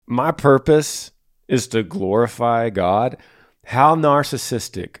my purpose is to glorify God, how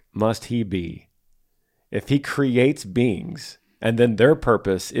narcissistic must he be if he creates beings and then their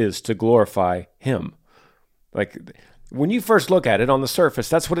purpose is to glorify him? Like, when you first look at it on the surface,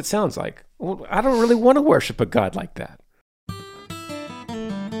 that's what it sounds like. Well, I don't really want to worship a God like that.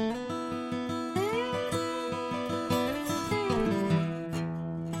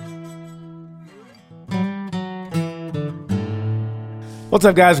 What's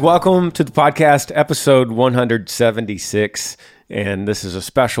up, guys? Welcome to the podcast, episode 176. And this is a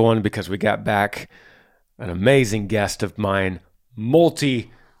special one because we got back an amazing guest of mine, multi-timer.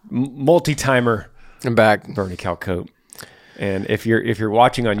 I'm back. Bernie Calcote. And if you're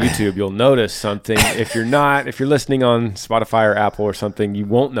watching on YouTube, you'll notice something. If you're not, if you're listening on Spotify or Apple or something, you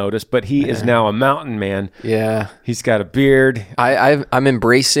won't notice. But he is now a mountain man. Yeah. He's got a beard. I'm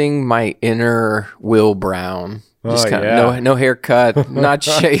embracing my inner Will Brown. Just kind of no haircut, not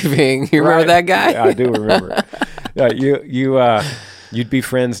shaving. You remember that guy? Yeah, I do remember. You'd be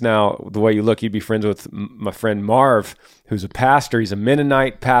friends now. The way you look, you'd be friends with my friend Marv, who's a pastor. He's a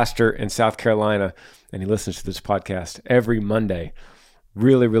Mennonite pastor in South Carolina, and he listens to this podcast every Monday.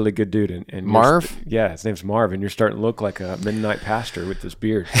 Really, really good dude. And Marv? Yeah, his name's Marv, and you're starting to look like a Mennonite pastor with this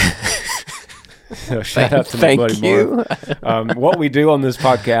beard. So shout out to my buddy Marv. What we do on this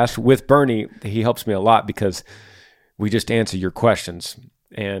podcast with Bernie, he helps me a lot because we just answer your questions.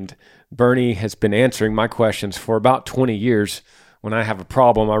 And Bernie has been answering my questions for about 20 years. When I have a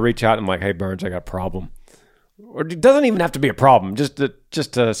problem, I reach out and I'm like, hey, Burns, I got a problem. Or it doesn't even have to be a problem, just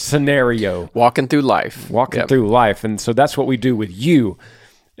a scenario. Walking through life. Through life. And so that's what we do with you.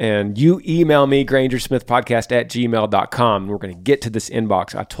 And you email me, grangersmithpodcast@gmail.com. We're going to get to this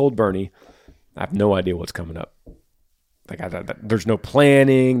inbox. I told Bernie, I have no idea what's coming up. There's no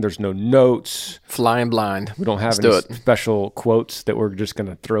planning. There's no notes. Flying blind. We don't have any special quotes that we're just going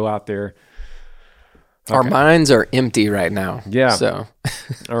to throw out there. Okay. Our minds are empty right now. Yeah. So,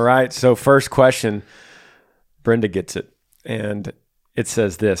 all right. So first question, Brenda gets it. And it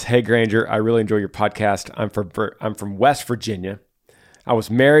says this: Hey, Granger, I really enjoy your podcast. I'm from West Virginia. I was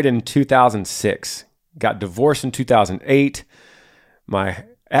married in 2006, got divorced in 2008. My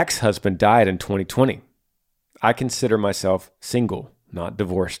ex-husband died in 2020. I consider myself single, not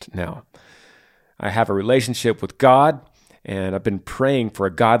divorced now. I have a relationship with God, and I've been praying for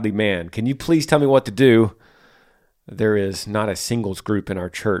a godly man. Can you please tell me what to do? There is not a singles group in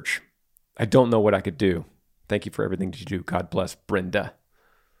our church. I don't know what I could do. Thank you for everything that you do. God bless, Brenda.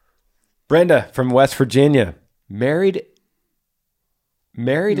 Brenda from West Virginia, married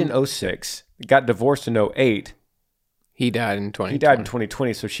in 06, got divorced in 08. He died in 2020. He died in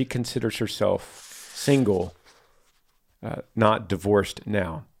 2020, so she considers herself single, not divorced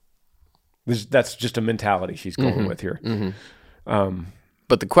now. That's just a mentality she's going with here. Mm-hmm.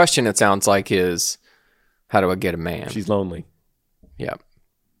 But the question, it sounds like, is, how do I get a man? She's lonely. Yeah.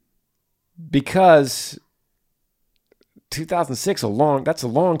 Because 2006, that's a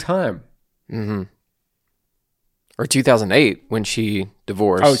long time. Mm-hmm. Or 2008 when she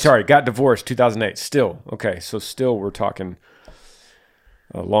divorced. Oh, sorry. Got divorced 2008. Still. Okay. So still we're talking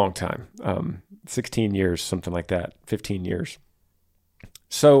a long time. 16 years, something like that. 15 years.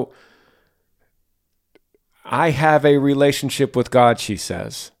 So I have a relationship with God, she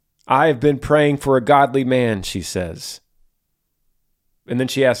says. I have been praying for a godly man, she says. And then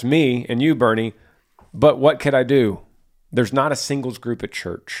she asked me and you, Bernie, but what could I do? There's not a singles group at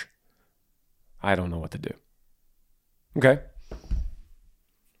church. I don't know what to do. Okay.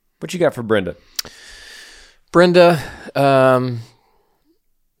 What you got for Brenda? Brenda,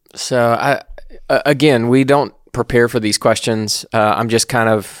 so again, we don't prepare for these questions. I'm just kind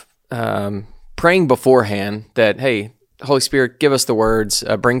of praying beforehand that, hey, Holy Spirit, give us the words,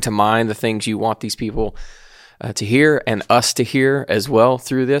 bring to mind the things you want these people to hear and us to hear as well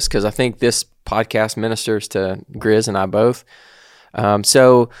through this, because I think this podcast ministers to Grizz and I both.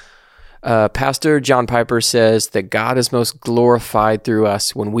 Pastor John Piper says that God is most glorified through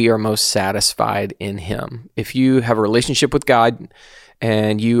us when we are most satisfied in Him. If you have a relationship with God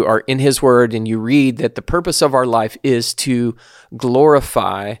and you are in His Word and you read that the purpose of our life is to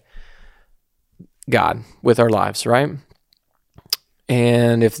glorify God with our lives, right?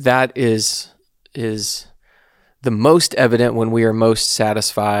 And if that is the most evident when we are most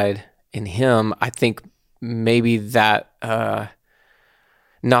satisfied in Him, I think maybe that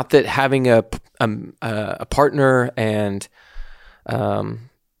not that having a partner and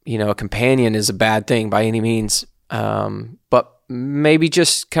a companion is a bad thing by any means, but maybe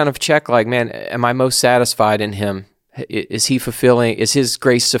just kind of check, like, man, am I most satisfied in Him? Is He fulfilling? Is His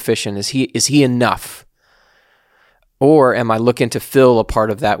grace sufficient? Is He enough? Or am I looking to fill a part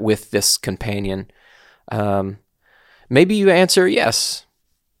of that with this companion? Maybe you answer yes.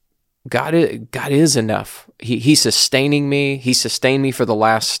 God is enough. He's sustaining me. He sustained me for the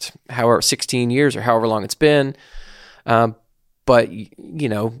last 16 years or however long it's been. But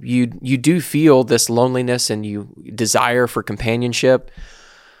you do feel this loneliness and you desire for companionship,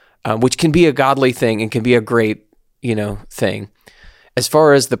 which can be a godly thing and can be a great, thing. As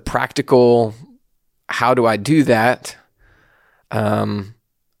far as the practical, how do I do that?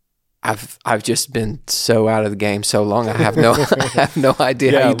 I've just been so out of the game so long. I have no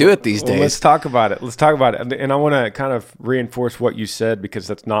idea how you do it these days. Let's talk about it. And I want to kind of reinforce what you said, because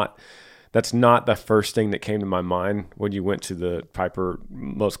that's not the first thing that came to my mind when you went to the Piper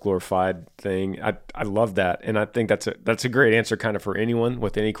Most Glorified thing. I love that. And I think that's a great answer kind of for anyone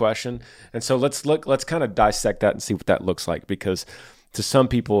with any question. And so let's kind of dissect that and see what that looks like, because to some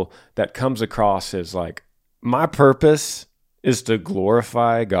people that comes across as like, my purpose is to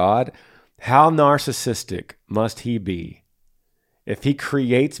glorify God. How narcissistic must he be if he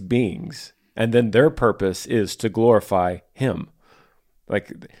creates beings and then their purpose is to glorify him?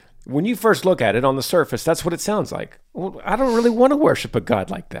 Like, when you first look at it on the surface, that's what it sounds like. Well, I don't really want to worship a God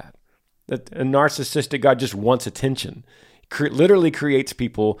like that. That a narcissistic God just wants attention. Literally creates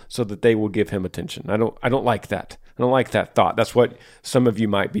people so that they will give him attention. I don't like that. I don't like that thought. That's what some of you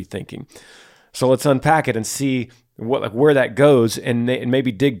might be thinking. So let's unpack it and see where that goes, and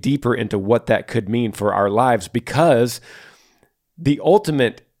maybe dig deeper into what that could mean for our lives, because the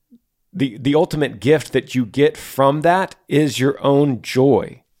ultimate gift that you get from that is your own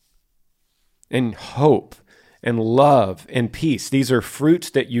joy and hope and love and peace. These are fruits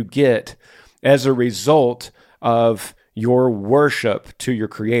that you get as a result of your worship to your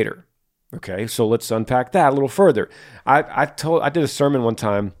Creator. Okay, so let's unpack that a little further. I did a sermon one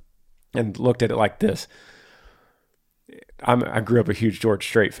time and looked at it like this. I grew up a huge George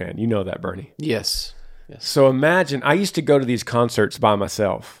Strait fan. You know that, Bernie. Yes. So imagine, I used to go to these concerts by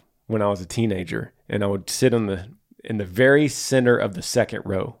myself when I was a teenager, and I would sit in the very center of the second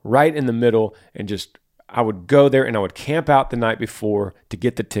row, right in the middle, and I would go there and I would camp out the night before to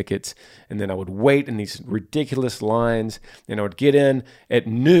get the tickets, and then I would wait in these ridiculous lines, and I would get in at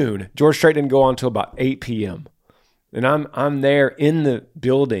noon. George Strait didn't go on until about 8 p.m. And I'm there in the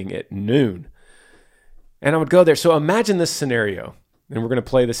building at noon. And I would go there. So imagine this scenario, and we're going to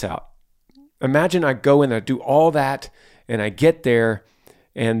play this out. Imagine I go in, I do all that, and I get there,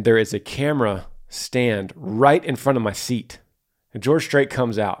 and there is a camera stand right in front of my seat. And George Strait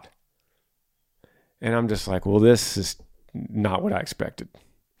comes out. And I'm just like, well, this is not what I expected.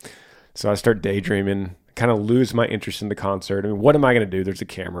 So I start daydreaming, kind of lose my interest in the concert. I mean, what am I going to do? There's a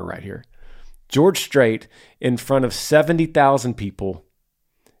camera right here. George Strait in front of 70,000 people.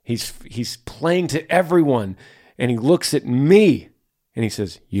 He's playing to everyone, and he looks at me, and he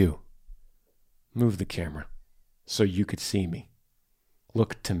says, "You, move the camera so you could see me.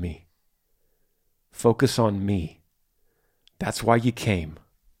 Look to me. Focus on me. That's why you came.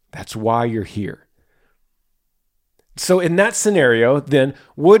 That's why you're here." So in that scenario, then,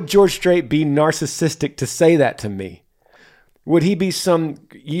 would George Strait be narcissistic to say that to me? Would he be some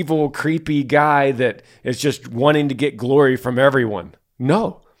evil, creepy guy that is just wanting to get glory from everyone?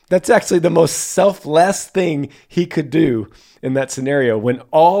 No. That's actually the most selfless thing he could do in that scenario. When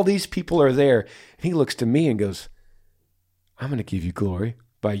all these people are there, he looks to me and goes, "I'm going to give you glory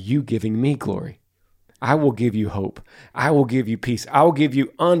by you giving me glory. I will give you hope. I will give you peace. I will give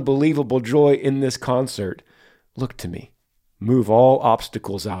you unbelievable joy in this concert. Look to me. Move all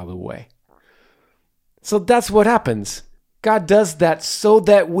obstacles out of the way." So that's what happens. God does that so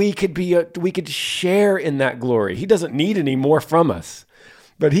that we could share in that glory. He doesn't need any more from us,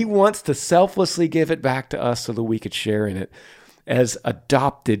 but he wants to selflessly give it back to us so that we could share in it as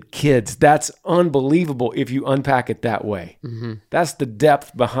adopted kids. That's unbelievable if you unpack it that way. Mm-hmm. That's the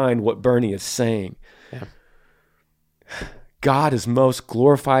depth behind what Bernie is saying. Yeah. God is most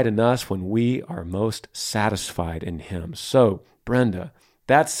glorified in us when we are most satisfied in him. So, Brenda,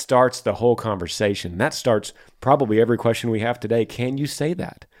 that starts the whole conversation. That starts probably every question we have today. Can you say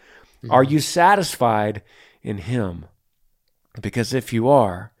that? Mm-hmm. Are you satisfied in him? Because if you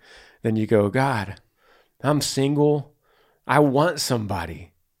are, then you go, "God, I'm single. I want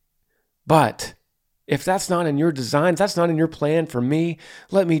somebody. But if that's not in your designs, that's not in your plan for me,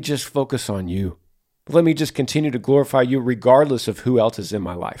 let me just focus on you. Let me just continue to glorify you regardless of who else is in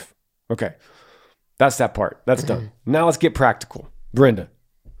my life." Okay, that's that part. That's done. Now let's get practical. Brenda,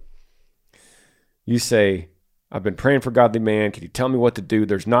 you say, "I've been praying for godly man. Can you tell me what to do?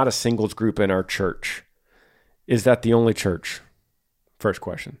 There's not a singles group in our church." Is that the only church? First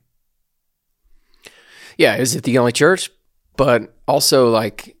question. Yeah, is it the only church? But also,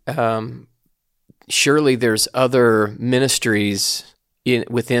 like, surely there's other ministries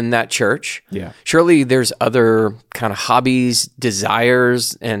within that church. Yeah. Surely there's other kind of hobbies,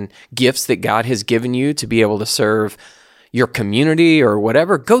 desires, and gifts that God has given you to be able to serve your community or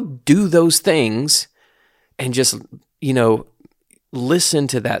whatever. Go do those things and just, listen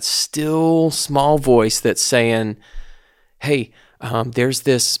to that still small voice that's saying, hey, there's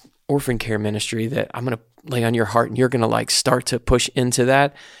this orphan care ministry that I'm going to lay on your heart, and you're going to like start to push into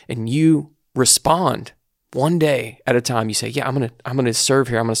that, and you respond one day at a time. You say, yeah, I'm going to serve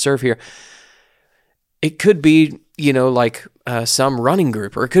here. I'm going to serve here. It could be, some running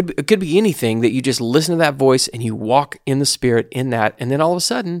group, or it could be anything that you just listen to that voice and you walk in the Spirit in that. And then all of a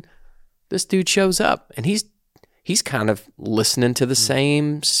sudden this dude shows up and he's kind of listening to the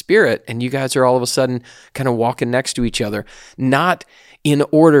same Spirit, and you guys are all of a sudden kind of walking next to each other, not in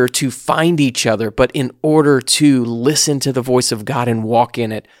order to find each other, but in order to listen to the voice of God and walk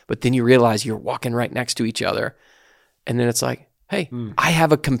in it. But then you realize you're walking right next to each other. And then it's like, hey, I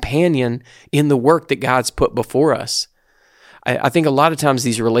have a companion in the work that God's put before us. I think a lot of times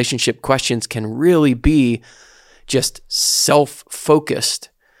these relationship questions can really be just self-focused.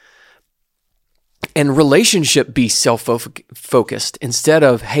 And relationship be self-focused instead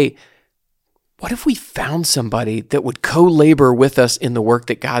of, hey, what if we found somebody that would co-labor with us in the work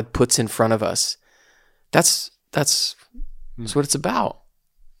that God puts in front of us? That's what it's about.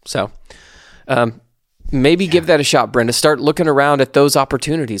 So maybe give that a shot, Brenda. Start looking around at those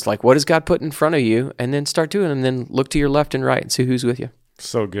opportunities. Like, what has God put in front of you? And then start doing it, and then look to your left and right and see who's with you.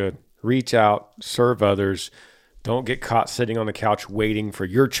 So good. Reach out, serve others. Don't get caught sitting on the couch waiting for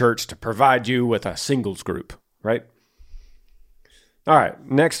your church to provide you with a singles group, right? All right,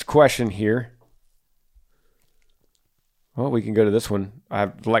 next question here. Well, we can go to this one.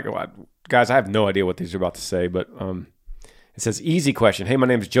 Guys, I have no idea what these are about to say, but it says, easy question. Hey, my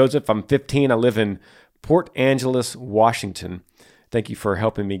name is Joseph. I'm 15. I live in Port Angeles, Washington. Thank you for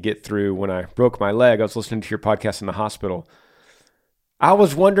helping me get through when I broke my leg. I was listening to your podcast in the hospital. I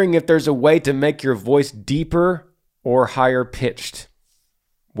was wondering if there's a way to make your voice deeper or higher pitched.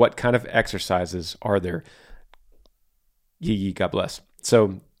 What kind of exercises are there? Yee, God bless.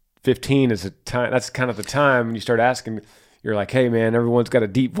 So 15 is a time, that's kind of the time when you start asking, you're like, hey man, everyone's got a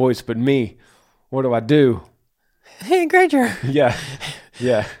deep voice but me. What do I do? Hey, Granger. Yeah.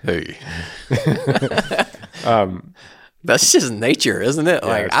 Hey. That's just nature, isn't it?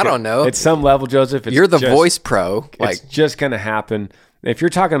 Like, I don't know. At some level, Joseph, you're the voice pro. It's just going to happen. If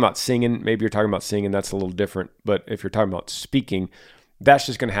you're talking about singing, maybe you're talking about singing, that's a little different. But if you're talking about speaking, that's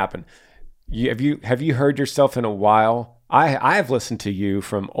just going to happen. Have you heard yourself in a while? I have listened to you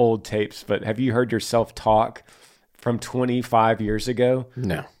from old tapes, but have you heard yourself talk from 25 years ago?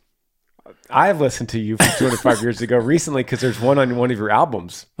 No. I've listened to you from 25 years ago recently because there's one on one of your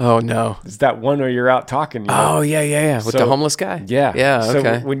albums. Oh, no. It's that one where you're out talking. Oh, yeah. With the homeless guy? Yeah. Yeah,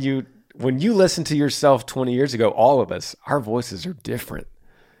 okay. So when you listen to yourself 20 years ago, all of us, our voices are different.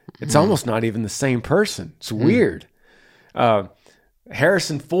 It's almost not even the same person. It's weird.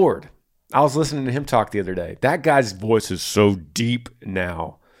 Harrison Ford, I was listening to him talk the other day. That guy's voice is so deep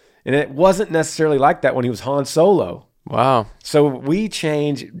now. And it wasn't necessarily like that when he was Han Solo. Wow. So we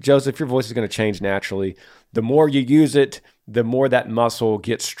change. Joseph, your voice is going to change naturally. The more you use it, the more that muscle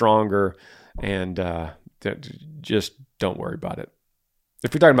gets stronger. And just don't worry about it.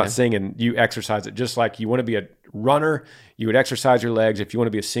 If you're talking about singing, you exercise it. Just like you want to be a runner, you would exercise your legs. If you want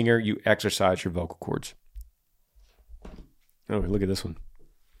to be a singer, you exercise your vocal cords. Oh, look at this one.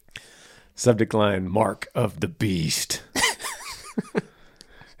 Subject line, Mark of the Beast.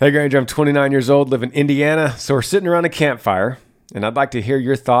 Hey, Granger, I'm 29 years old, live in Indiana. So we're sitting around a campfire, and I'd like to hear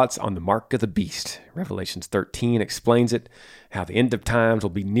your thoughts on the mark of the beast. Revelations 13 explains it, how the end of times will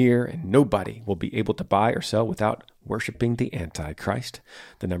be near, and nobody will be able to buy or sell without worshiping the Antichrist.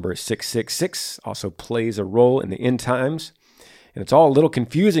 The number is 666, also plays a role in the end times. And it's all a little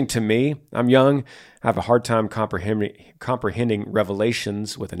confusing to me. I'm young. I have a hard time comprehending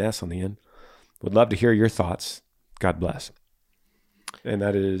Revelations with an S on the end. Would love to hear your thoughts. God bless. And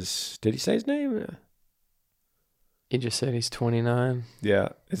that is, did he say his name? He just said he's 29. Yeah.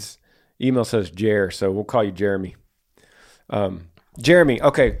 His email says Jer, so we'll call you Jeremy. Jeremy,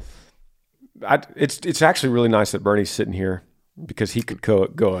 okay. It's actually really nice that Bernie's sitting here because he could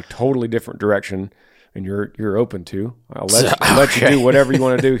go a totally different direction. And you're open to. I'll let you do whatever you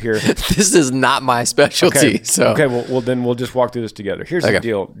want to do here. This is not my specialty. Okay. Well, then we'll just walk through this together. Here's the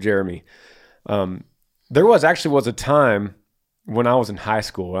deal, Jeremy. There was a time when I was in high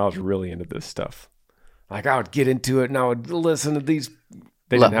school when I was really into this stuff. Like I would get into it and I would listen to these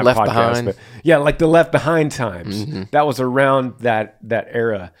they didn't have Left podcasts, Behind. but yeah, like the Left Behind times. That was around that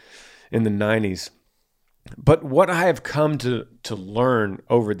era in the 90s. But what I have come to learn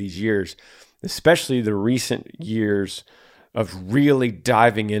over these years, especially the recent years of really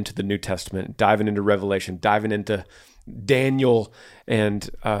diving into the New Testament, diving into Revelation, diving into Daniel and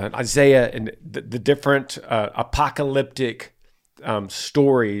Isaiah and the different apocalyptic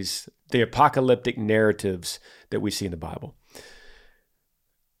stories, the apocalyptic narratives that we see in the Bible.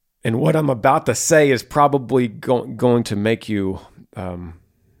 And what I'm about to say is probably going to make you,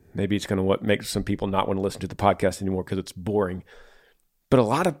 maybe it's going to make some people not want to listen to the podcast anymore because it's boring. But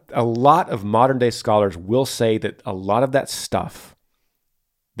a lot of modern day scholars will say that a lot of that stuff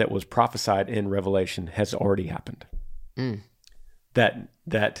that was prophesied in Revelation has already happened. That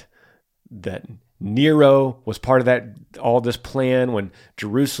Nero was part of all this plan when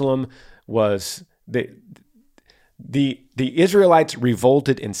Jerusalem was the Israelites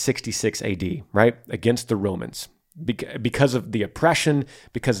revolted in 66 AD, right, against the Romans because of the oppression,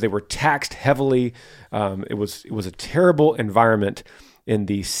 because they were taxed heavily. It was a terrible environment in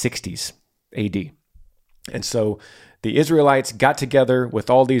the 60s AD. And so the Israelites got together with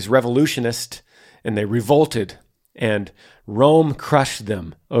all these revolutionists and they revolted, and Rome crushed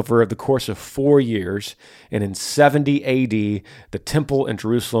them over the course of 4 years. And in 70 AD, the temple in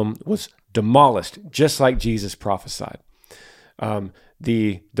Jerusalem was demolished, just like Jesus prophesied.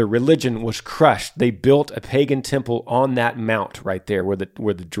 The religion was crushed. They built a pagan temple on that mount right there where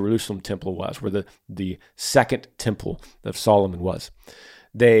the Jerusalem temple was, where the second temple of Solomon was.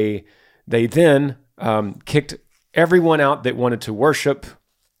 They then kicked everyone out that wanted to worship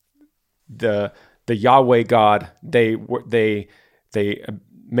the Yahweh God. They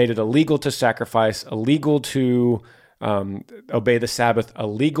made it illegal to sacrifice, illegal to obey the Sabbath,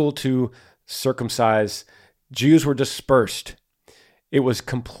 illegal to circumcise. Jews were dispersed. It was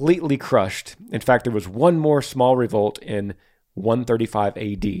completely crushed. In fact, there was one more small revolt in 135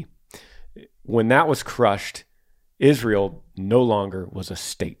 AD. When that was crushed, Israel no longer was a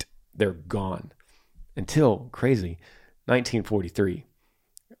state. They're gone. Until, crazy, 1943.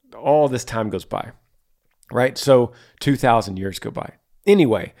 All this time goes by, right? So 2,000 years go by.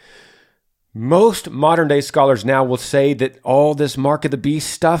 Anyway, most modern day scholars now will say that all this Mark of the Beast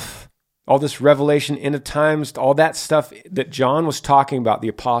stuff, all this Revelation, end of times, all that stuff that John was talking about, the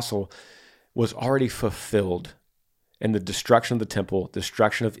apostle, was already fulfilled in the destruction of the temple,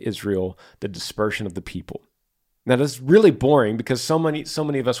 destruction of Israel, the dispersion of the people. Now, that's really boring because so many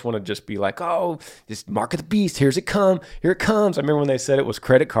of us want to just be like, oh, this Mark of the Beast, here it comes. I remember when they said it was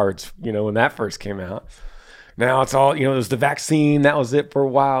credit cards, when that first came out. Now it's all, it was the vaccine. That was it for a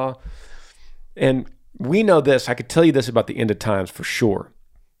while. And we know this. I could tell you this about the end of times for sure.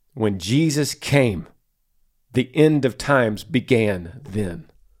 When Jesus came, the end of times began then.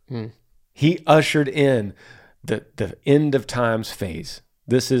 He ushered in the end of times phase.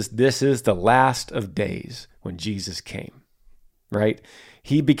 This is the last of days when Jesus came, right?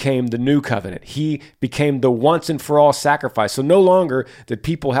 He became the new covenant. He became the once and for all sacrifice. So no longer did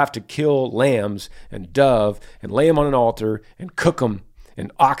people have to kill lambs and dove and lay them on an altar and cook them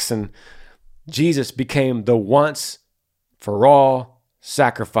and oxen. Jesus became the once for all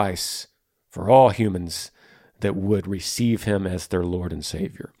sacrifice for all humans that would receive him as their Lord and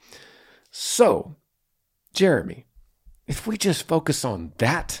Savior. So, Jeremy, if we just focus on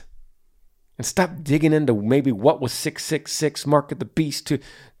that and stop digging into maybe what was 666, Mark of the Beast, to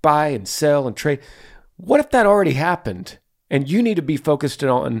buy and sell and trade, what if that already happened and you need to be focused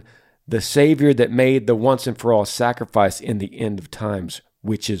on the Savior that made the once and for all sacrifice in the end of times,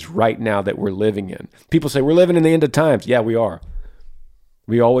 which is right now that we're living in? People say we're living in the end of times. Yeah, we are.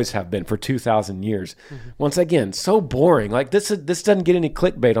 We always have been for 2,000 years. Once again, so boring. Like this doesn't get any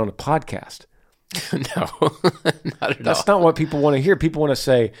clickbait on a podcast. No, not at all. That's not what people want to hear. People want to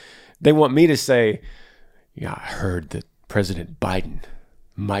say, they want me to say, yeah, I heard that President Biden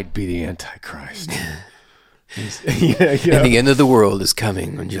might be the Antichrist. And the end of the world is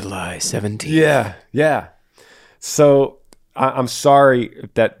coming on July 17th. Yeah. So I'm sorry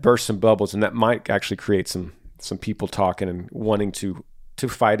if that burst some bubbles, and that might actually create some people talking and wanting to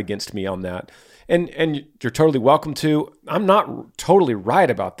fight against me on that. And you're totally welcome to. I'm not totally right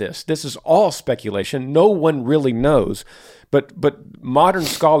about this. This is all speculation. No one really knows. But modern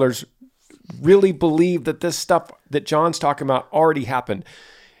scholars really believe that this stuff that John's talking about already happened.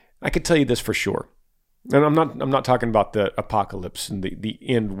 I could tell you this for sure. And I'm not talking about the apocalypse and the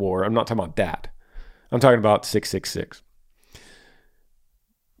end war. I'm not talking about that. I'm talking about 666.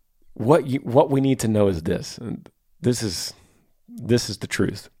 What we need to know is this. And this is the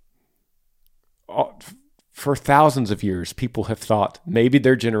truth. for thousands of years, people have thought maybe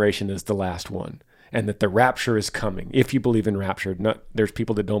their generation is the last one and that the rapture is coming. If you believe in rapture, there's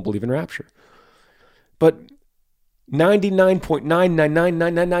people that don't believe in rapture. But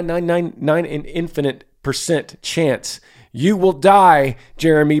 99.9999999 in infinite percent chance you will die,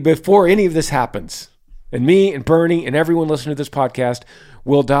 Jeremy, before any of this happens. And me and Bernie and everyone listening to this podcast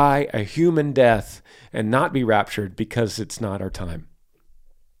will die a human death and not be raptured because it's not our time.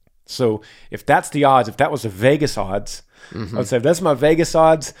 So if that's the odds, if that was the Vegas odds, I would say if that's my Vegas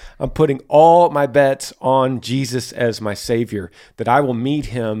odds, I'm putting all my bets on Jesus as my Savior, that I will meet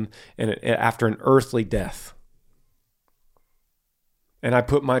him after an earthly death. And I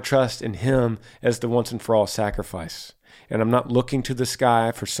put my trust in him as the once and for all sacrifice. And I'm not looking to the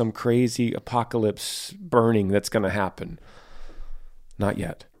sky for some crazy apocalypse burning that's going to happen. Not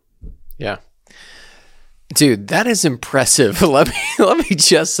yet. Yeah. Dude, that is impressive. Let me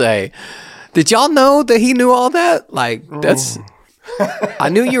just say, did y'all know that he knew all that? Like, that's... I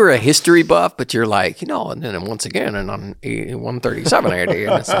knew you were a history buff, but you're like, and then once again, and on 137 AD,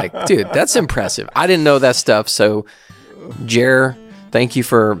 and it's like, dude, that's impressive. I didn't know that stuff, so Jer, thank you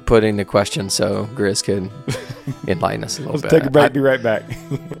for putting the question so Grizz could enlighten us a little bit. Let's take a break, be right back.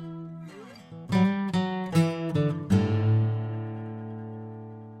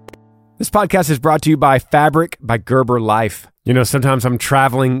 This podcast is brought to you by Fabric by Gerber Life. Sometimes I'm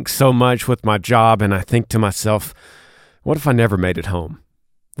traveling so much with my job and I think to myself, what if I never made it home?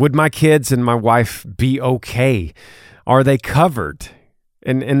 Would my kids and my wife be okay? Are they covered?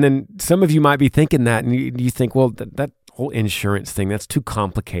 And then some of you might be thinking that and you think, well, that whole insurance thing, that's too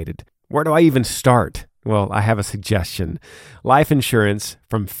complicated. Where do I even start? Well, I have a suggestion. Life insurance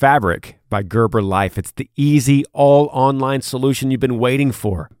from Fabric by Gerber Life. It's the easy, all-online solution you've been waiting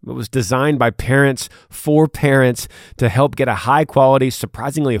for. It was designed by parents for parents to help get a high-quality,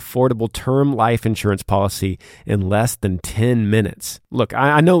 surprisingly affordable term life insurance policy in less than 10 minutes. Look,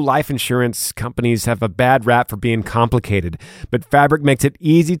 I know life insurance companies have a bad rap for being complicated, but Fabric makes it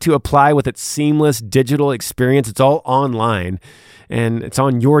easy to apply with its seamless digital experience. It's all online, and it's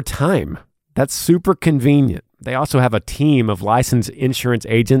on your time. That's super convenient. They also have a team of licensed insurance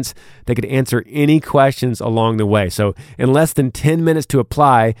agents that could answer any questions along the way. So in less than 10 minutes to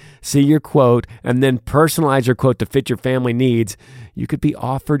apply, see your quote, and then personalize your quote to fit your family needs, you could be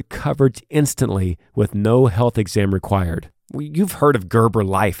offered coverage instantly with no health exam required. You've heard of Gerber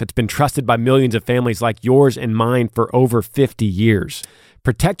Life. It's been trusted by millions of families like yours and mine for over 50 years.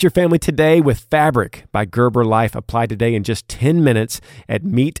 Protect your family today with Fabric by Gerber Life. Apply today in just 10 minutes at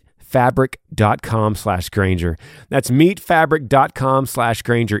meetfabric.com/Granger. That's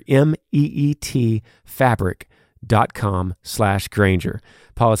meetfabric.com/Granger, MEET fabric.com/Granger.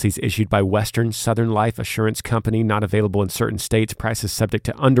 Policies issued by Western Southern Life Assurance Company, not available in certain states. Prices subject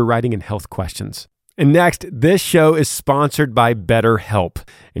to underwriting and health questions. And next, this show is sponsored by BetterHelp.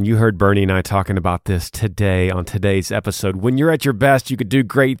 And you heard Bernie and I talking about this today on today's episode. When you're at your best, you could do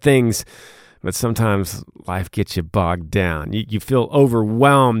great things. But sometimes life gets you bogged down. You feel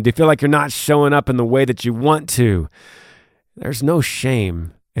overwhelmed. You feel like you're not showing up in the way that you want to. There's no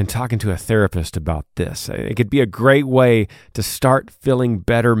shame in talking to a therapist about this. It could be a great way to start feeling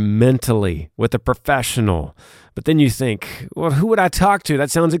better mentally with a professional. But then you think, well, who would I talk to?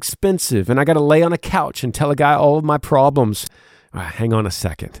 That sounds expensive. And I got to lay on a couch and tell a guy all of my problems. Hang on a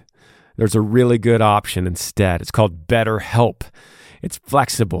second. There's a really good option instead. It's called BetterHelp. It's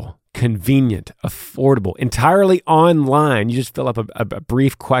flexible, convenient, affordable, entirely online. You just fill up a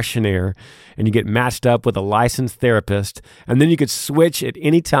brief questionnaire and you get matched up with a licensed therapist. And then you could switch at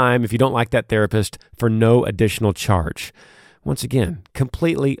any time if you don't like that therapist for no additional charge. Once again,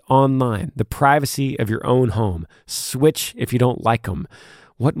 completely online, the privacy of your own home. Switch if you don't like them.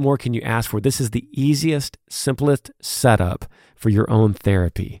 What more can you ask for? This is the easiest, simplest setup for your own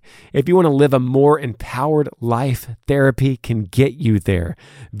therapy. If you want to live a more empowered life, therapy can get you there.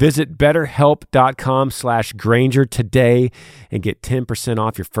 Visit betterhelp.com/Granger today and get 10%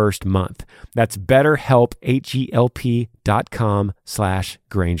 off your first month. That's betterhelp,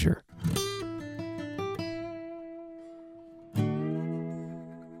 HELP.com/Granger.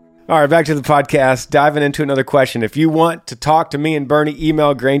 All right, back to the podcast, diving into another question. If you want to talk to me and Bernie,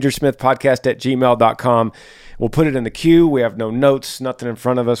 email grangersmithpodcast@gmail.com. We'll put it in the queue. We have no notes, nothing in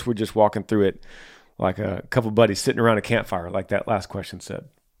front of us. We're just walking through it like a couple buddies sitting around a campfire, like that last question said.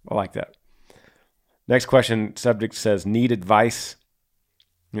 I like that. Next question, subject says, need advice.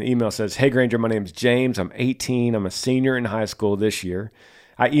 The email says, hey, Granger, my name's James. I'm 18. I'm a senior in high school this year.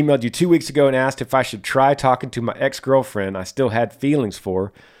 I emailed you 2 weeks ago and asked if I should try talking to my ex-girlfriend I still had feelings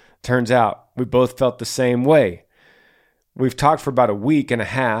for. Turns out we both felt the same way. We've talked for about a week and a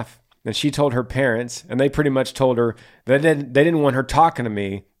half, And she told her parents, and they pretty much told her that they didn't want her talking to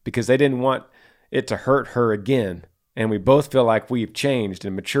me because they didn't want it to hurt her again. And we both feel like we've changed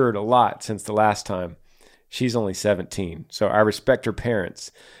and matured a lot since the last time. She's only 17, so I respect her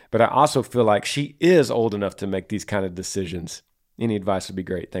parents. But I also feel like she is old enough to make these kind of decisions. Any advice would be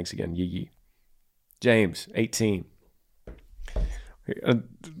great. Thanks again, Yee. James, 18. A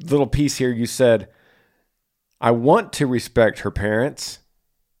little piece here, you said, I want to respect her parents,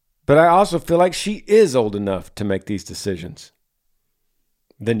 but I also feel like she is old enough to make these decisions.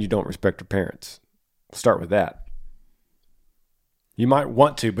 Then you don't respect her parents. We'll start with that. You might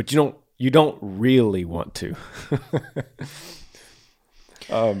want to, but you don't really want to.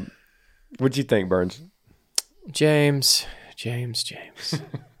 What'd you think, Burns? James.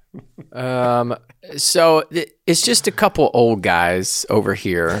 So it's just a couple old guys over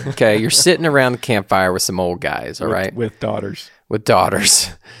here. Okay. You're sitting around the campfire with some old guys. All right. With daughters.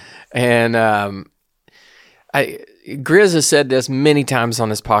 And, Grizz has said this many times on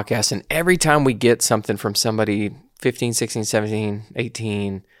this podcast, and every time we get something from somebody 15, 16, 17,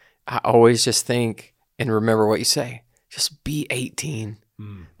 18, I always just think and remember what you say. Just be 18.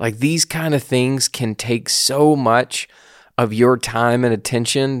 Like these kind of things can take so much of your time and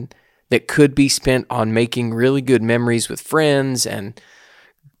attention that could be spent on making really good memories with friends and,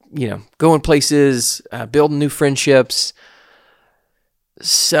 going places, building new friendships.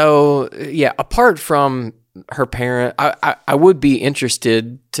 So, yeah, apart from her parent, I would be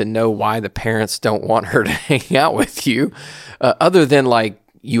interested to know why the parents don't want her to hang out with you, other than like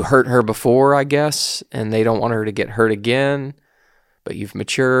you hurt her before, I guess, and they don't want her to get hurt again, but you've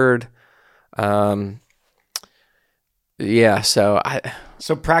matured. So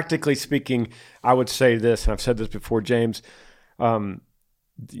practically speaking, I would say this, and I've said this before, James,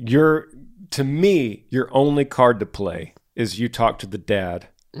 your only card to play is you talk to the dad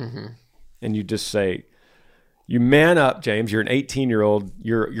and you just say, you man up, James. You're an 18-year-old.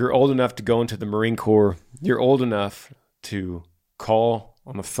 You're old enough to go into the Marine Corps. You're old enough to call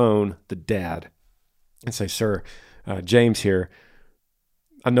on the phone the dad and say, sir, James here.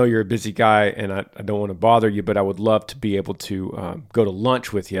 I know you're a busy guy and I don't want to bother you, but I would love to be able to go to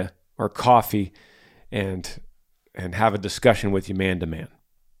lunch with you or coffee and have a discussion with you man to man.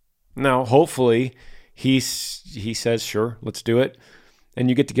 Now, hopefully he says, sure, let's do it. And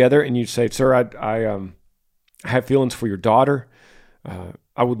you get together and you say, sir, I have feelings for your daughter.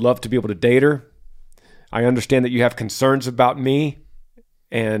 I would love to be able to date her. I understand that you have concerns about me,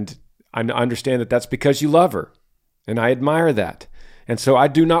 and I understand that that's because you love her, and I admire that. And so I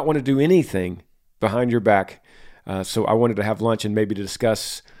do not want to do anything behind your back. So I wanted to have lunch and maybe to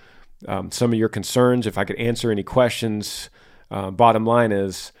discuss some of your concerns, if I could answer any questions. Bottom line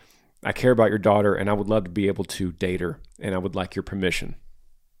is, I care about your daughter, and I would love to be able to date her, and I would like your permission.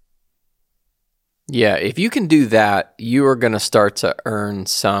 Yeah, if you can do that, you are going to start to earn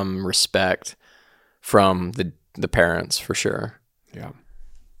some respect from the parents for sure. Yeah.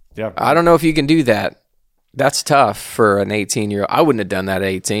 I don't know if you can do that. That's tough for an 18-year-old. I wouldn't have done that at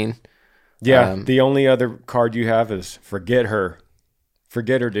 18. Yeah, the only other card you have is forget her.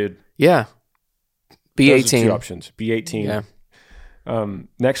 Forget her, dude. Yeah. Be Those 18. Are two options. Be 18. Yeah.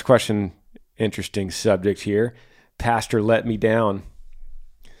 Next question, interesting subject here. Pastor let me down.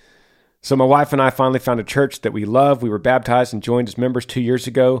 So my wife and I finally found a church that we love. We were baptized and joined as members 2 years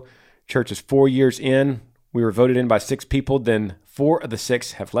ago. Church is 4 years in. We were voted in by 6 people. Then 4 of the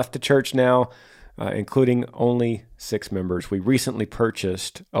 6 have left the church now, including only 6 members. We recently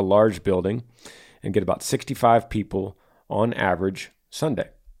purchased a large building and get about 65 people on average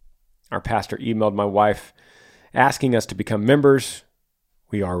Sunday. Our pastor emailed my wife asking us to become members.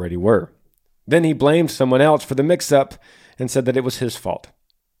 We already were. Then he blamed someone else for the mix-up and said that it was his fault.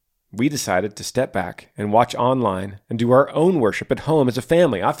 We decided to step back and watch online and do our own worship at home as a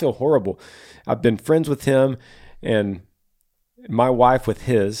family. I feel horrible. I've been friends with him and my wife with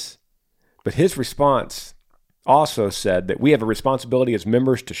his, but his response also said that we have a responsibility as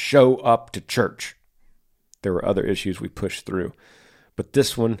members to show up to church. There were other issues we pushed through, but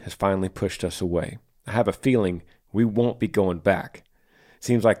this one has finally pushed us away. I have a feeling we won't be going back.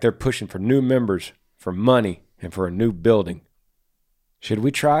 Seems like they're pushing for new members, for money, and for a new building. Should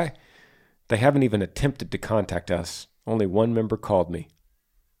we try? They haven't even attempted to contact us. Only one member called me.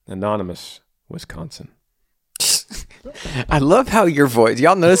 Anonymous, Wisconsin. I love how your voice,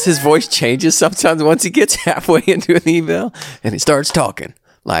 y'all notice his voice changes sometimes once he gets halfway into an email and he starts talking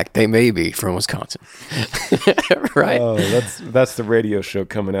like they may be from Wisconsin. Right? Oh, that's the radio show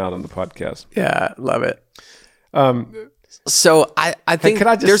coming out on the podcast. Yeah, love it. So I think Can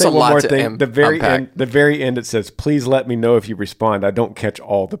I just there's say a one lot more to thing? The very unpack. end. The very end. It says, "Please let me know if you respond. I don't catch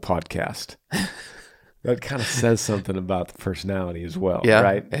all the podcast." That kind of says something about the personality as well, Yeah,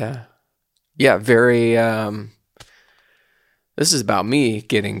 right? yeah. Very. This is about me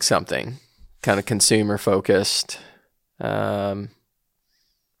getting something, kind of consumer focused. I'm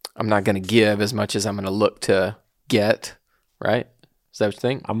not going to give as much as I'm going to look to get. Right? Is that what you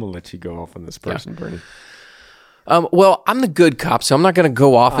think? I'm gonna let you go off on this person, Bernie. Well, I'm the good cop, so I'm not going to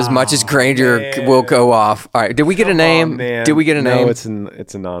go off as much as Granger will go off. All right. Did we get a name? Did we get a name? No,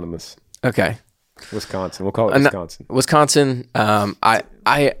 it's anonymous. Okay. Wisconsin. We'll call it Wisconsin. Wisconsin. I'm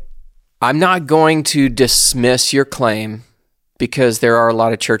not going to dismiss your claim because there are a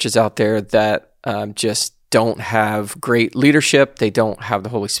lot of churches out there that just don't have great leadership. They don't have the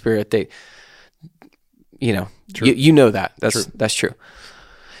Holy Spirit. You know that. That's true.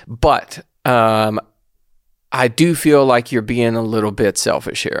 But I do feel like you're being a little bit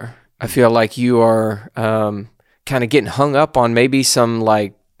selfish here. I feel like you are kind of getting hung up on maybe some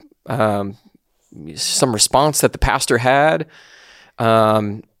response that the pastor had,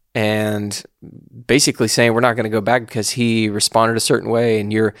 and basically saying we're not going to go back because he responded a certain way,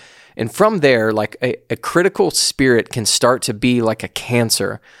 and from there, like a critical spirit can start to be like a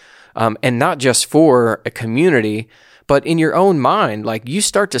cancer, and not just for a community, but in your own mind. Like you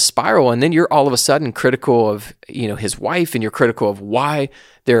start to spiral, and then you're all of a sudden critical of his wife, and you're critical of why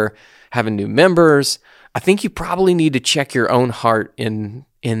they're having new members. I think you probably need to check your own heart in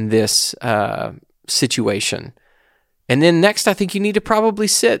this situation. And then next, I think you need to probably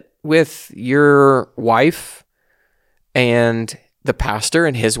sit with your wife and the pastor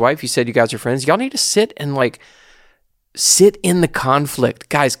and his wife. You said you guys are friends. Y'all need to sit and sit in the conflict.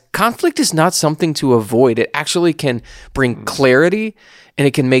 Guys, conflict is not something to avoid. It actually can bring clarity, and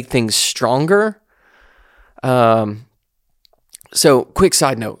it can make things stronger. So quick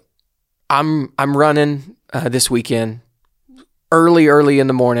side note. I'm running this weekend early in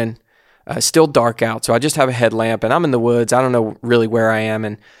the morning. Still dark out, so I just have a headlamp, and I'm in the woods. I don't know really where I am,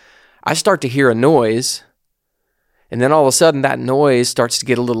 and I start to hear a noise, and then all of a sudden that noise starts to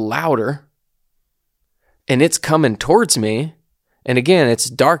get a little louder, and it's coming towards me. And again, it's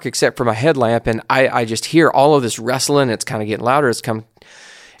dark except for my headlamp, and I just hear all of this wrestling. It's kind of getting louder. It's coming,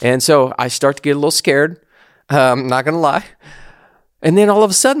 and so I start to get a little scared. I'm not gonna lie. And then all of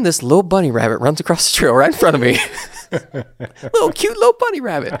a sudden, this little bunny rabbit runs across the trail right in front of me. Cute little bunny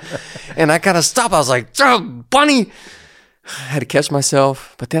rabbit. And I kind of stopped. I was like, oh, bunny. I had to catch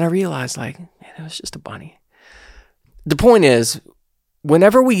myself. But then I realized, man, it was just a bunny. The point is,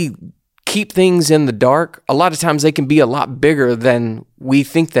 whenever we keep things in the dark, a lot of times they can be a lot bigger than we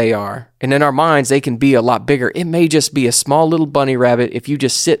think they are. And in our minds, they can be a lot bigger. It may just be a small little bunny rabbit. If you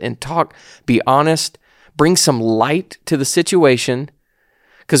just sit and talk, be honest, bring some light to the situation.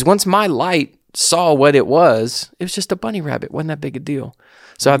 Because once my light saw what it was just a bunny rabbit. It wasn't that big a deal.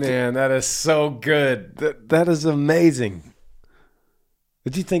 So man, that is so good. That is amazing.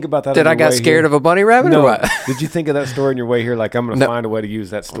 Did you think about that? Did I got scared of a bunny rabbit or what? Did you think of that story on your way here? Like, I'm going to find a way to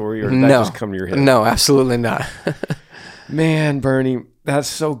use that story, or did that just come to your head? No, absolutely not. Man, Bernie, that's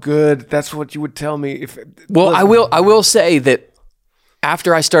so good. That's what you would tell me. I will say that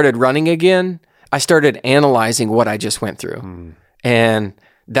after I started running again, I started analyzing what I just went through. And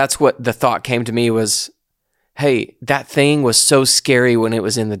that's what the thought came to me was, hey, that thing was so scary when it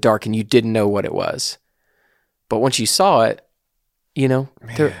was in the dark and you didn't know what it was. But once you saw it,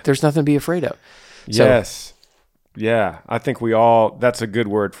 there's nothing to be afraid of. So, yes. Yeah. I think that's a good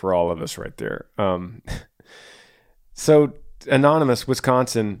word for all of us right there. So anonymous,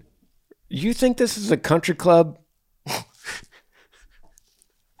 Wisconsin, you think this is a country club?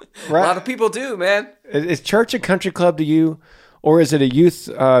 Right? A lot of people do, man. Is church a country club to you? Or is it a youth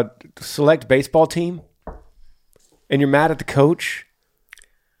select baseball team? And you're mad at the coach?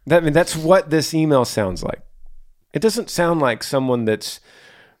 That's what this email sounds like. It doesn't sound like someone that's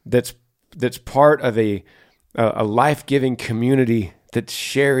part of a life-giving community that's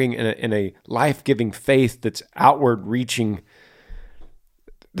sharing in a life-giving faith that's outward reaching.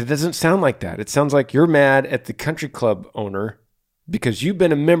 It doesn't sound like that. It sounds like you're mad at the country club owner because you've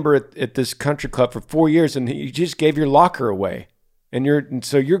been a member at this country club for 4 years and you just gave your locker away. And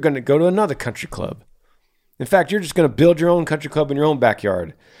so you're going to go to another country club. In fact, you're just going to build your own country club in your own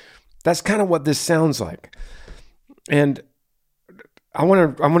backyard. That's kind of what this sounds like. And I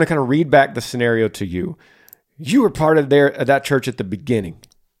want to kind of read back the scenario to you. You were part of that church at the beginning.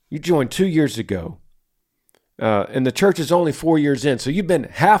 You joined 2 years ago. And the church is only 4 years in. So you've been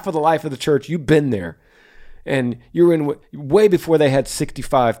half of the life of the church. You've been there. And you were in way before they had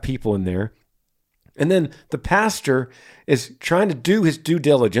 65 people in there. And then the pastor is trying to do his due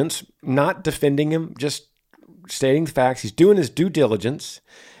diligence, not defending him, just stating the facts. He's doing his due diligence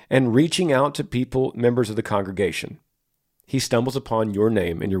and reaching out to people, members of the congregation. He stumbles upon your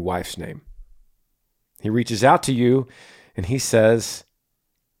name and your wife's name. He reaches out to you and he says,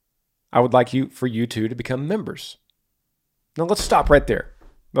 I would like for you two to become members. Now let's stop right there.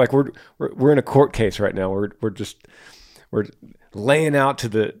 Like we're in a court case right now. We're laying out to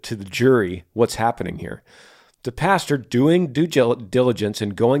the jury what's happening here. The pastor doing due diligence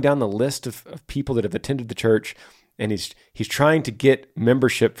and going down the list of people that have attended the church, and he's trying to get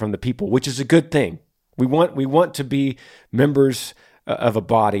membership from the people, which is a good thing. We want to be members of a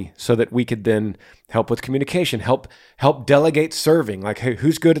body so that we could then help with communication, help delegate serving. Like, hey,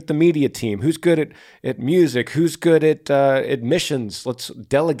 who's good at the media team? Who's good at music? Who's good at admissions? Let's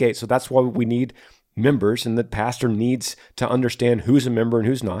delegate. So that's why we need members, and the pastor needs to understand who's a member and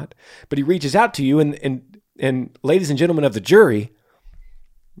who's not. But he reaches out to you, and ladies and gentlemen of the jury,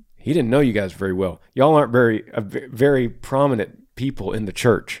 he didn't know you guys very well. Y'all aren't very prominent people in the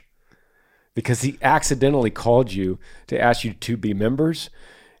church, because he accidentally called you to ask you to be members,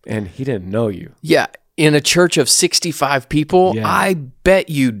 and he didn't know you. Yeah. In a church of 65 people, yeah. I bet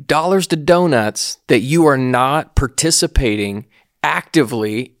you dollars to donuts that you are not participating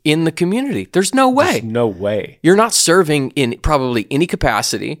actively in the community. There's no way. There's no way. You're not serving in probably any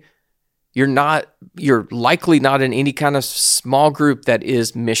capacity. You're likely not in any kind of small group that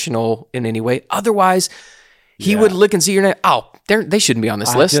is missional in any way. Otherwise, he would look and see your name. Oh, they shouldn't be on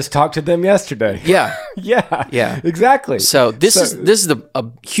this list. I just talked to them yesterday. Yeah. Yeah, exactly. So this is a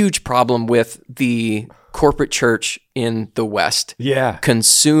huge problem with the corporate church in the West. Yeah.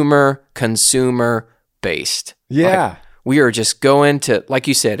 Consumer based. Yeah. Like, we are just going to, like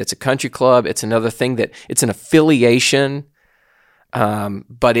you said, it's a country club. It's another thing that it's an affiliation,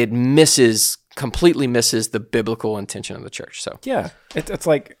 but it completely misses the biblical intention of the church. So yeah, it's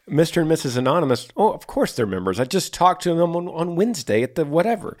like Mr. and Mrs. Anonymous. Oh, of course they're members. I just talked to them on Wednesday at the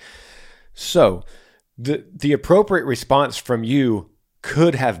whatever. So the appropriate response from you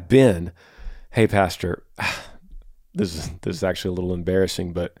could have been, "Hey, Pastor, this is actually a little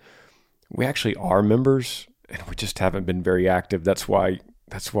embarrassing, but we actually are members, and we just haven't been very active. That's why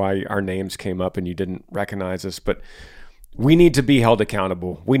our names came up and you didn't recognize us. But we need to be held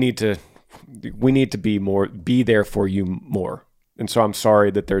accountable. We need to be there for you more. And so I'm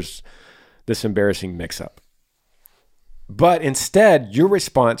sorry that there's this embarrassing mix-up." But instead, your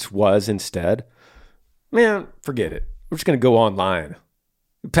response was man, forget it. We're just going to go online.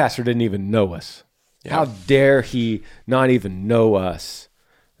 The pastor didn't even know us. Yeah. How dare he not even know us?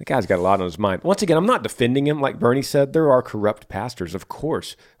 The guy's got a lot on his mind. Once again, I'm not defending him. Like Bernie said, there are corrupt pastors, of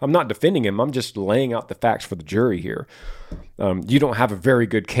course. I'm not defending him. I'm just laying out the facts for the jury here. You don't have a very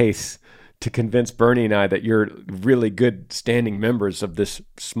good case to convince Bernie and I that you're really good standing members of this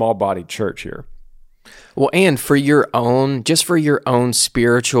small-bodied church here. Well, and for your own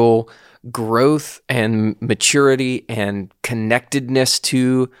spiritual growth and maturity and connectedness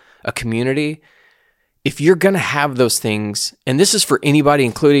to a community, if you're going to have those things, and this is for anybody,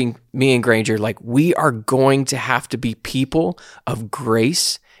 including me and Granger, like we are going to have to be people of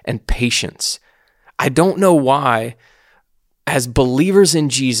grace and patience. I don't know why, as believers in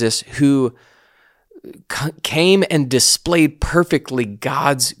Jesus who came and displayed perfectly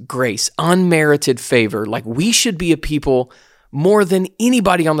God's grace, unmerited favor, like we should be a people more than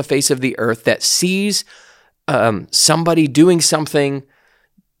anybody on the face of the earth that sees somebody doing something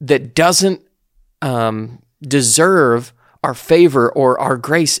that doesn't deserve our favor or our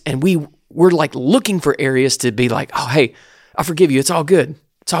grace, and we're like looking for areas to be like, oh, hey, I forgive you. It's all good.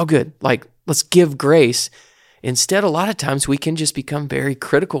 It's all good. Like, let's give grace. Instead, a lot of times we can just become very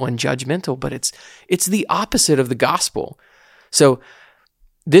critical and judgmental, but it's the opposite of the gospel. So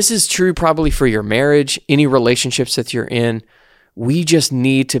this is true probably for your marriage, any relationships that you're in. We just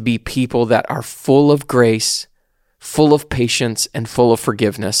need to be people that are full of grace, full of patience, and full of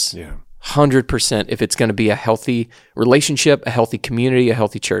forgiveness. Yeah. 100% if it's going to be a healthy relationship, a healthy community, a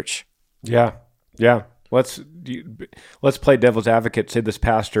healthy church. Yeah. Yeah. Let's play devil's advocate, say this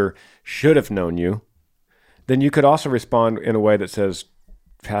pastor should have known you. Then you could also respond in a way that says,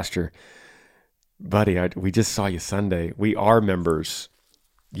 Pastor, buddy, we just saw you Sunday. We are members.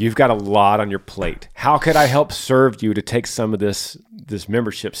 You've got a lot on your plate. How could I help serve you to take some of this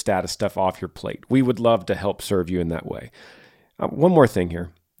membership status stuff off your plate? We would love to help serve you in that way. One more thing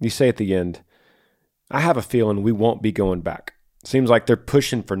here. You say at the end, I have a feeling we won't be going back. Seems like they're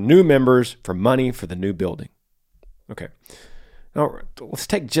pushing for new members, for money, for the new building. Okay. Now, let's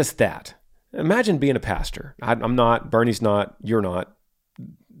take just that. Imagine being a pastor. I'm not, Bernie's not, you're not.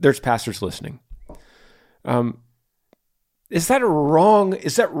 There's pastors listening. Is that wrong?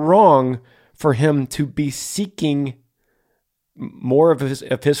 Is that wrong for him to be seeking more of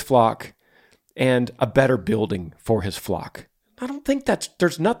his flock and a better building for his flock? I don't think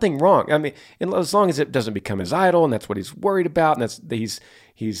there's nothing wrong. I mean, as long as it doesn't become his idol, and that's what he's worried about, and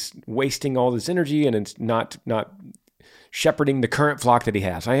he's wasting all this energy, and it's not shepherding the current flock that he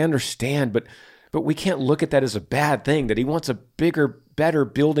has. I understand, but we can't look at that as a bad thing. That he wants a bigger, better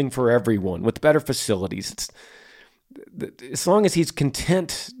building for everyone with better facilities. As long as he's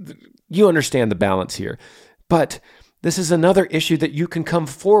content, you understand the balance here. But this is another issue that you can come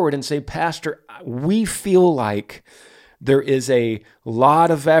forward and say, Pastor, we feel like there is a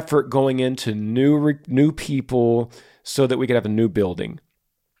lot of effort going into new people so that we could have a new building.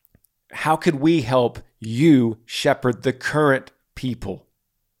 How could we help you shepherd the current people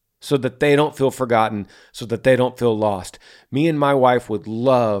so that they don't feel forgotten, so that they don't feel lost? Me and my wife would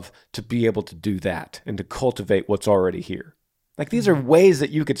love to be able to do that and to cultivate what's already here. Like, these are ways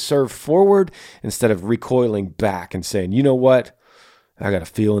that you could serve forward instead of recoiling back and saying, you know what? I got a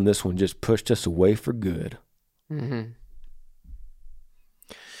feeling this one just pushed us away for good. Mm-hmm.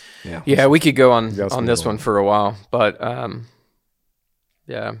 Yeah, we could go on this one for a while, but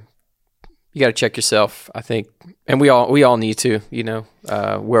yeah, you got to check yourself, I think, and we all need to,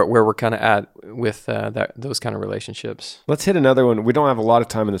 where we're kind of at with those kind of relationships. Let's hit another one. We don't have a lot of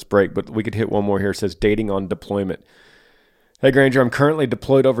time in this break, but we could hit one more here. It says dating on deployment. Hey Granger, I'm currently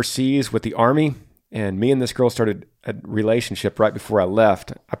deployed overseas with the Army, and me and this girl started a relationship right before I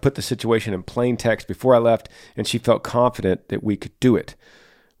left. I put the situation in plain text before I left, and she felt confident that we could do it.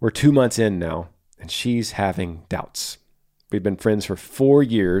 We're 2 months in now, and she's having doubts. We've been friends for 4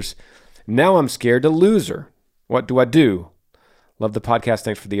 years. Now I'm scared to lose her. What do I do? Love the podcast.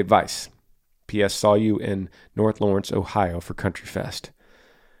 Thanks for the advice. P.S. Saw you in North Lawrence, Ohio for Country Fest.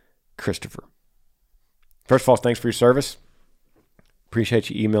 Christopher. First of all, thanks for your service. Appreciate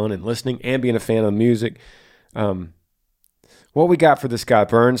you emailing and listening and being a fan of music. What we got for this guy,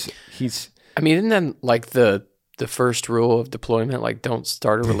 Burns? Isn't that like the first rule of deployment? Like, don't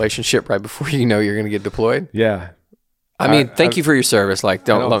start a relationship right before you know you're going to get deployed. Yeah. Thank you for your service. Like,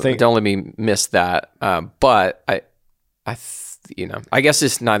 don't let me miss that. But I guess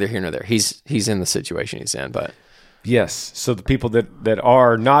it's neither here nor there. He's in the situation he's in, but yes. So the people that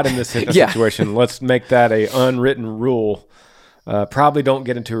are not in this situation, let's make that a unwritten rule. Probably don't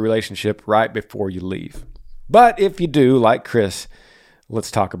get into a relationship right before you leave. But if you do, like Chris,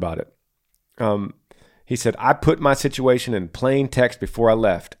 let's talk about it. He said, I put my situation in plain text before I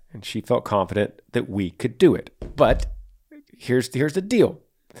left, and she felt confident that we could do it. But here's the deal.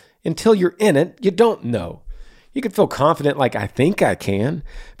 Until you're in it, you don't know. You can feel confident like, I think I can.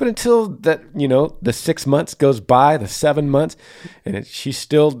 But until that, the 6 months goes by, the 7 months, and she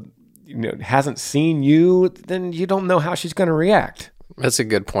still hasn't seen you, then you don't know how she's going to react. That's a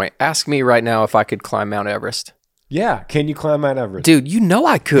good point. Ask me right now if I could climb Mount Everest. Yeah. Can you climb Mount Everest? Dude,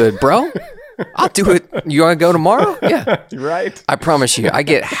 I could, bro. I'll do it. You want to go tomorrow? Yeah. Right. I promise you, I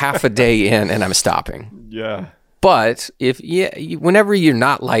get half a day in and I'm stopping. Yeah. But whenever you're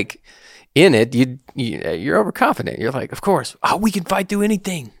not like in it, you're overconfident. You're like, of course, we can fight through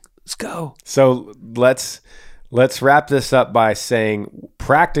anything. Let's go. So let's wrap this up by saying,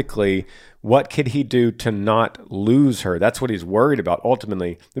 practically, what could he do to not lose her? That's what he's worried about.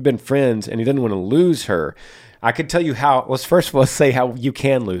 Ultimately, they've been friends and he didn't want to lose her. I could tell you how. Let's first of all say how you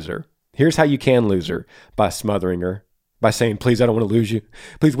can lose her. Here's how you can lose her: by smothering her, by saying, please, I don't want to lose you.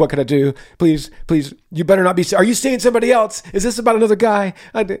 Please, what can I do? Please, you better not be. Are you seeing somebody else? Is this about another guy?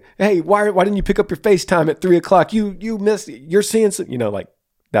 Hey, why didn't you pick up your FaceTime at 3:00? You missed. You're seeing some.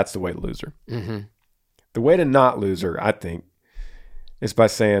 That's the way to lose her. Mm-hmm. The way to not lose her, I think, is by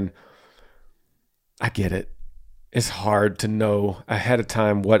saying, I get it. It's hard to know ahead of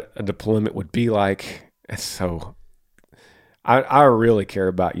time what a deployment would be like. And so I really care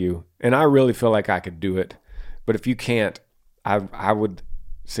about you, and I really feel like I could do it. But if you can't, I would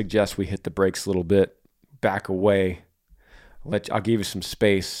suggest we hit the brakes a little bit, back away. I'll give you some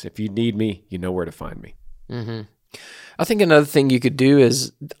space. If you need me, you know where to find me. Mm-hmm. I think another thing you could do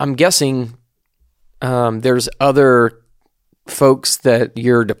is, I'm guessing there's other folks that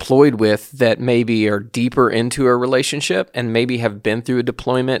you're deployed with that maybe are deeper into a relationship and maybe have been through a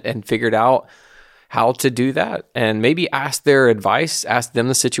deployment and figured out how to do that, and maybe ask their advice, ask them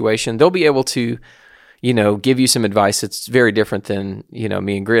the situation. They'll be able to, give you some advice. It's very different than, me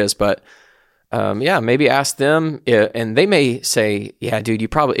and Grizz, but maybe ask them, and they may say, yeah, dude,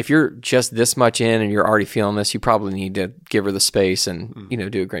 if you're just this much in and you're already feeling this, you probably need to give her the space and,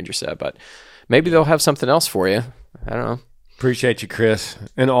 do a Granger set, but maybe they'll have something else for you. I don't know. Appreciate you, Chris.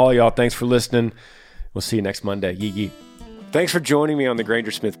 And all y'all, thanks for listening. We'll see you next Monday. Yee yee. Thanks for joining me on the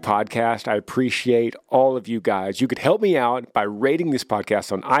Granger Smith podcast. I appreciate all of you guys. You could help me out by rating this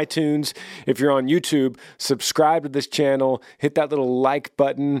podcast on iTunes. If you're on YouTube, subscribe to this channel, hit that little like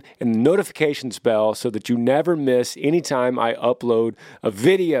button and the notifications bell so that you never miss any time I upload a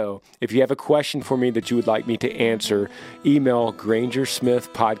video. If you have a question for me that you would like me to answer, email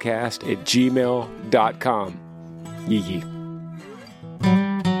grangersmithpodcast@gmail.com. Yee yee.